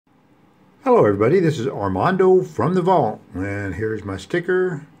Hello everybody, this is Armando from the vault, and here's my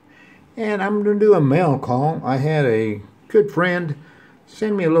sticker, and I'm going to do a mail call. I had a good friend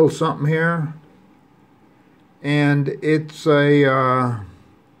send me a little something here, and it's a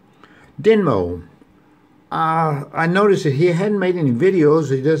Denmo. I noticed that he hadn't made any videos.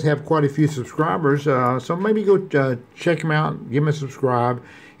 He does have quite a few subscribers, so maybe go check him out, give him a subscribe,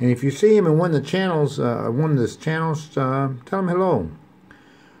 and if you see him in one of the channels, tell him hello.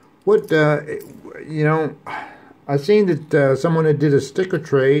 I seen that someone had did a sticker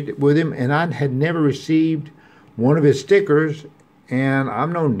trade with him, and I had never received one of his stickers, and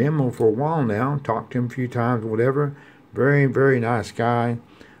I've known Denmo for a while now, talked to him a few times, whatever. Very, very nice guy.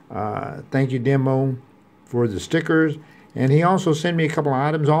 Thank you, Denmo, for the stickers, and he also sent me a couple of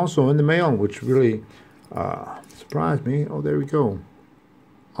items also in the mail, which really surprised me. Oh, there we go.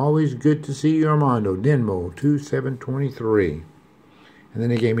 Always good to see you, Armando. Denmo, 2723. And then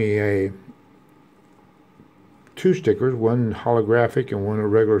he gave me two stickers, one holographic and one a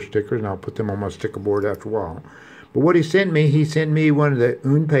regular sticker, and I'll put them on my sticker board after a while. But what he sent me one of the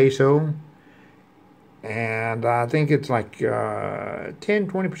un peso, and I think it's like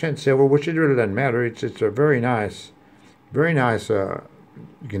 10-20% silver, which it really doesn't matter. It's a very nice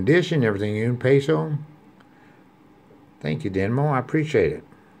condition, everything un peso. Thank you, Denmo. I appreciate it.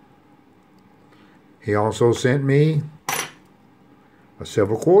 He also sent me a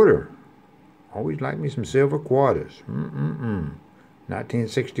silver quarter. Always like me some silver quarters.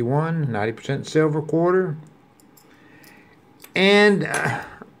 1961, 90% silver quarter. And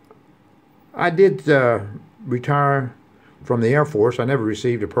I did retire from the Air Force. I never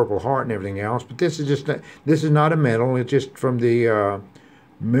received a Purple Heart and everything else, but this is not a medal. It's just from the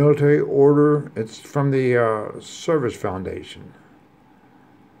military order. It's from the Service Foundation.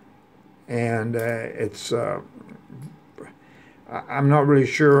 And I'm not really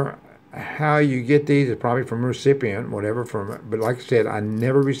sure how you get these. It's probably from a recipient, whatever. But like I said, I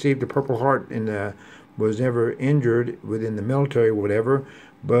never received a Purple Heart and was never injured within the military, whatever.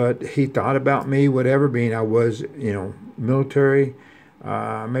 But he thought about me, whatever, being I was, military.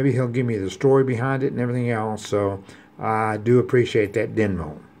 Maybe he'll give me the story behind it and everything else. So I do appreciate that,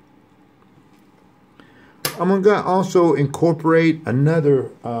 Denmo. I'm going to also incorporate another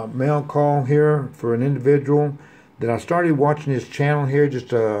mail call here for an individual that I started watching his channel here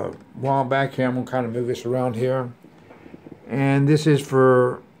just a while back here. I'm going to kind of move this around here. And this is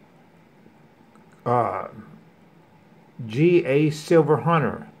for G.A. Silver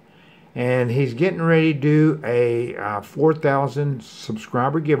Hunter. And he's getting ready to do a 4,000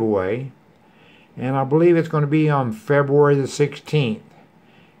 subscriber giveaway. And I believe it's going to be on February the 16th.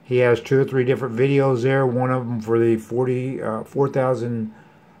 He has 2 or 3 different videos there. One of them for the 4,000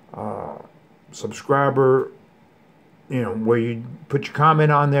 subscriber, where you put your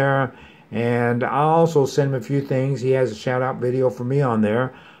comment on there. And I'll also send him a few things. He has a shout out video for me on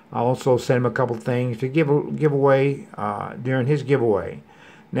there. I'll also send him a couple things to give away during his giveaway.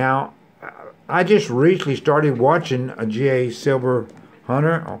 Now, I just recently started watching a G.A. Silver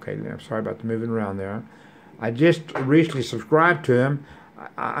Hunter. Okay, I'm sorry about the moving around there. I just recently subscribed to him.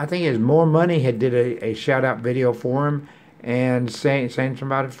 I think his More Money had did a shout out video for him and saying something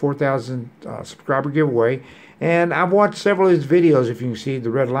about a 4,000 subscriber giveaway. And I've watched several of his videos, if you can see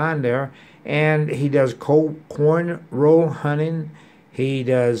the red line there. And he does corn roll hunting. He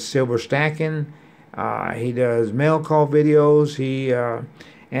does silver stacking. He does mail call videos.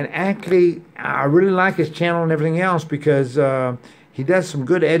 And actually, I really like his channel and everything else because he does some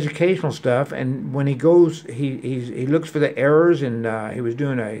good educational stuff. And when he goes, he looks for the errors. And he was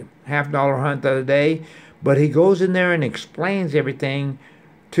doing a $50 hunt the other day. But he goes in there and explains everything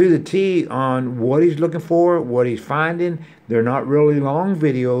to the T on what he's looking for, what he's finding. They're not really long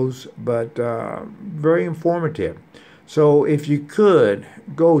videos, but very informative. So if you could,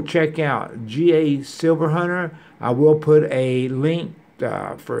 go check out G.A. Silver Hunter. I will put a link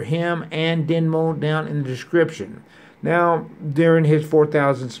for him and Denmo down in the description. Now, during his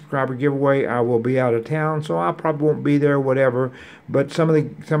 4,000 subscriber giveaway, I will be out of town, so I probably won't be there, whatever. But some of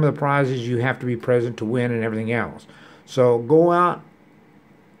the prizes you have to be present to win and everything else. So go out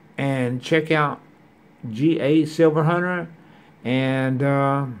and check out G.A. Silver Hunter and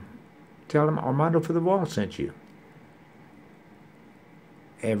tell him Armando for the Vault sent you.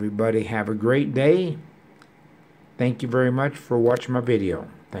 Everybody have a great day. Thank you very much for watching my video.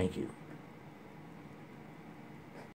 Thank you.